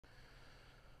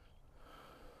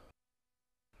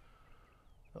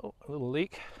Oh, a little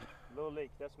leak. Low leak,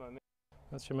 that's my mess.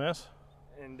 That's your mess?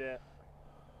 And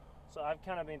so I've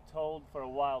kind of been told for a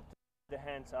while to put the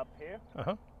hands up here.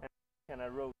 Uh-huh. And kind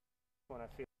of rotate when I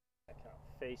feel that kind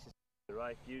of face is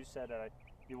right. You said that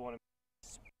you want to.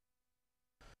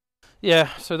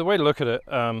 Yeah, so the way to look at it,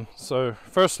 so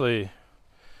firstly,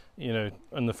 you know,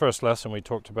 in the first lesson we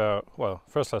talked about, well,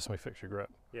 first lesson we fixed your grip.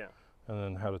 Yeah. And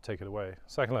then how to take it away.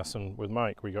 Second lesson with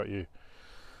Mike, we got you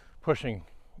pushing,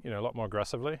 you know, a lot more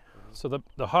aggressively. So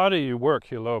the harder you work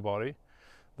your lower body,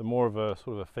 the more of a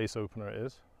sort of a face opener it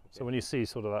is. So when you see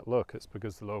sort of that look, it's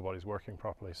because the lower body's working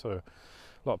properly. So a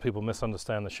lot of people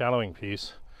misunderstand the shallowing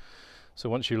piece. So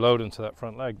once you load into that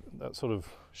front leg, that sort of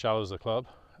shallows the club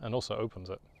and also opens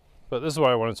it. But this is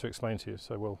what I wanted to explain to you,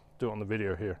 so we'll do it on the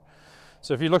video here.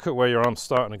 So if you look at where your arms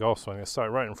start in a golf swing, they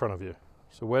start right in front of you.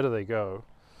 So where do they go?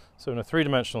 So in a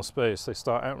three-dimensional space, they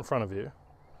start out in front of you,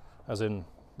 as in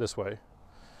this way,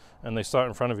 and they start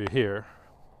in front of you here,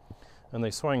 and they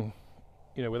swing,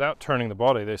 you know, without turning the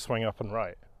body, they swing up and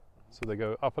right. So they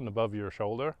go up and above your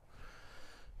shoulder.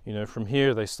 You know, from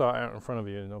here they start out in front of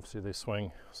you, and obviously they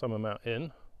swing some amount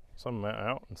in, some amount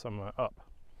out, and some amount up.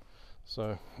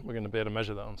 So we're going to be able to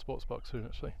measure that on Sportsbox soon,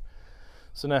 actually.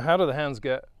 So now how do the hands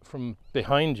get from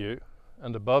behind you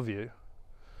and above you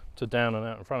to down and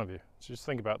out in front of you? So just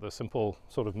think about the simple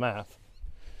sort of math.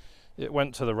 It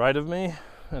went to the right of me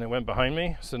and it went behind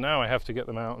me, so now I have to get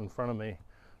them out in front of me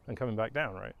and coming back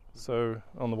down, right? So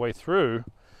on the way through,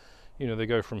 you know, they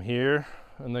go from here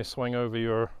and they swing over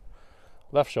your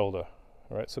left shoulder,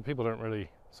 right? So people don't really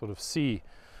sort of see.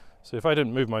 So if I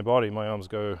didn't move my body, my arms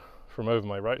go from over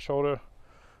my right shoulder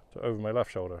to over my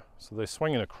left shoulder. So they're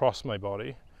swinging across my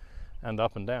body and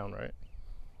up and down, right?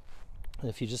 And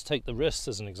if you just take the wrists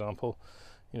as an example,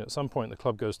 you know, at some point the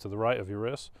club goes to the right of your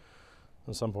wrist,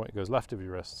 and at some point it goes left of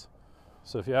your wrists.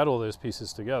 So if you add all those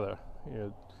pieces together, you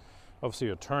know, obviously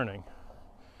you're turning.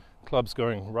 Club's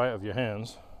going right of your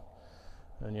hands,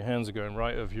 and your hands are going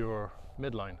right of your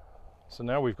midline. So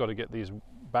now we've got to get these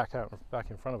back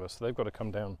in front of us. So they've got to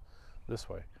come down this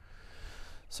way.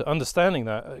 So understanding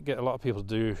that, I get a lot of people to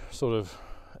do sort of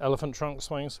elephant trunk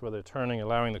swings where they're turning,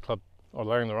 allowing the club or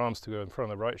allowing their arms to go in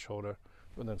front of the right shoulder,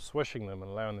 but then swishing them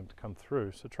and allowing them to come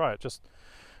through. So try it just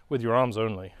with your arms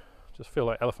only. Just feel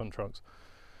like elephant trunks.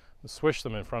 And swish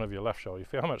them in front of your left shoulder. You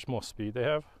feel how much more speed they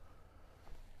have?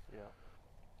 Yeah.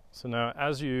 So now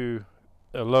as you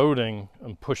are loading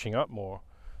and pushing up more,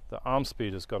 the arm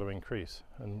speed has got to increase.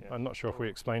 And I'm not sure if we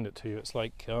explained it to you. It's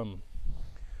like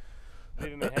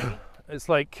Leaving me hanging? It's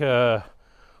like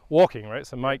walking, right?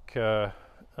 So Mike, I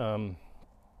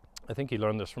think he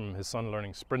learned this from his son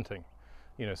learning sprinting.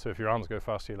 You know, so if your arms go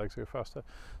faster, your legs go faster.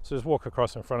 So just walk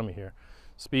across in front of me here.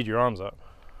 Speed your arms up.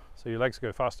 So your legs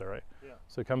go faster, right? Yeah.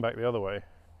 So come back the other way.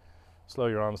 Slow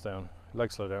your arms down.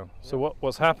 Legs slow down. Yeah. So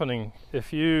what's happening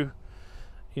if you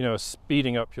know, are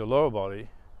speeding up your lower body,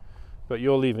 but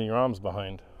you're leaving your arms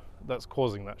behind, that's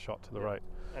causing that shot to the right.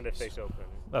 And the face open.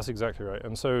 That's exactly right.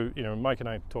 And so, you know, Mike and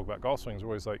I talk about golf swings, we're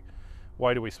always like,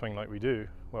 why do we swing like we do?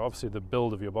 Well, obviously the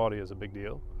build of your body is a big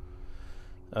deal.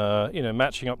 You know,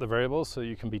 matching up the variables so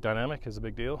you can be dynamic is a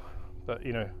big deal. But,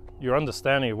 you know, your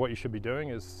understanding of what you should be doing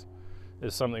is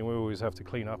something we always have to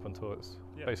clean up until it's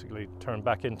basically turned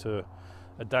back into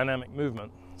a dynamic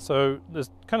movement. So there's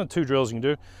kind of two drills you can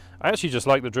do. I actually just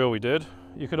like the drill we did.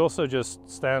 You could also just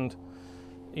stand,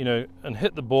 you know, and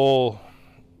hit the ball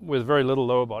with very little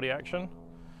lower body action,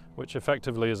 which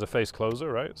effectively is a face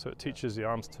closer, right? So it teaches the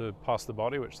arms to pass the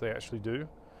body, which they actually do.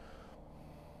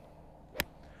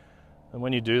 And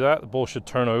when you do that, the ball should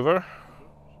turn over.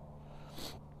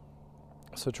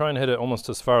 So try and hit it almost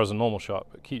as far as a normal shot,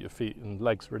 but keep your feet and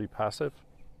legs really passive.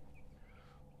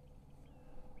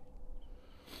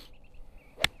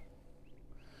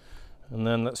 And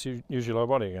then let's use your lower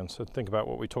body again. So think about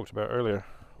what we talked about earlier,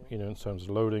 you know, in terms of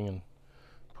loading and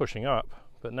pushing up.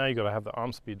 But now you've got to have the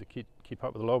arm speed to keep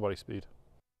up with the lower body speed.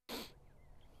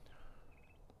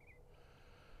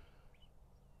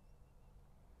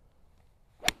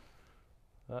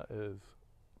 That is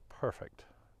perfect.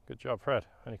 Good job, Fred.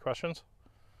 Any questions?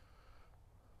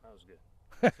 That was good.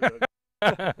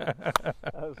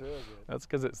 That was real good. That's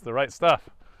because it's the right stuff.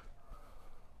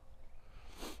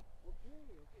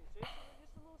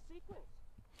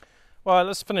 Well,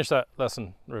 let's finish that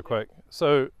lesson real quick.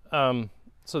 So,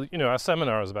 so you know, our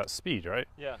seminar is about speed, right?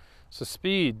 Yeah. So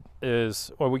speed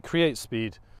is, well, we create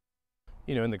speed,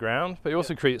 you know, in the ground, but you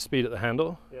also create speed at the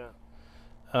handle. Yeah.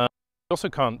 You also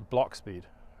can't block speed,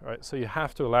 right? So you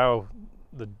have to allow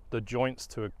the joints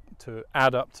to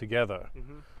add up together.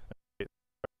 Mm-hmm.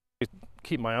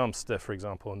 Keep my arms stiff, for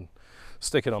example, and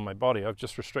stick it on my body. I've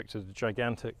just restricted a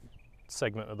gigantic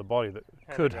segment of the body that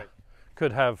Hammer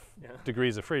could have Yeah.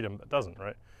 degrees of freedom, but doesn't,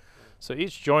 right? So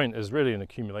each joint is really an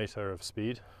accumulator of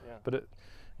speed, Yeah. but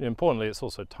importantly, it's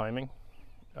also timing.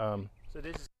 So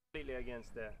this is completely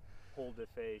against the hold the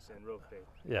face and rotate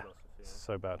Yeah, philosophy. it's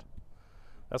so bad.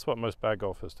 That's what most bad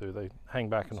golfers do. They hang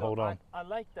back and So hold on. I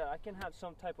like that. I can have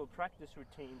some type of practice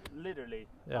routine, literally.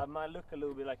 Yeah. I might look a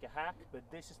little bit like a hack, but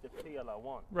this is the feel I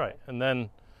want. Right, and then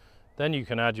you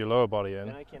can add your lower body in,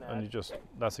 Then I can and add- you just,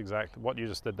 that's exactly, what you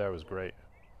just did there was great.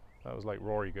 That was like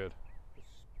Rory good.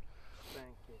 Spank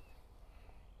it.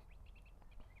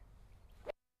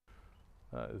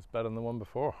 That is better than the one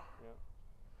before. Yeah.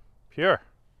 Pure.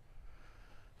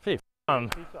 Fy fan.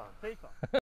 Fy fan.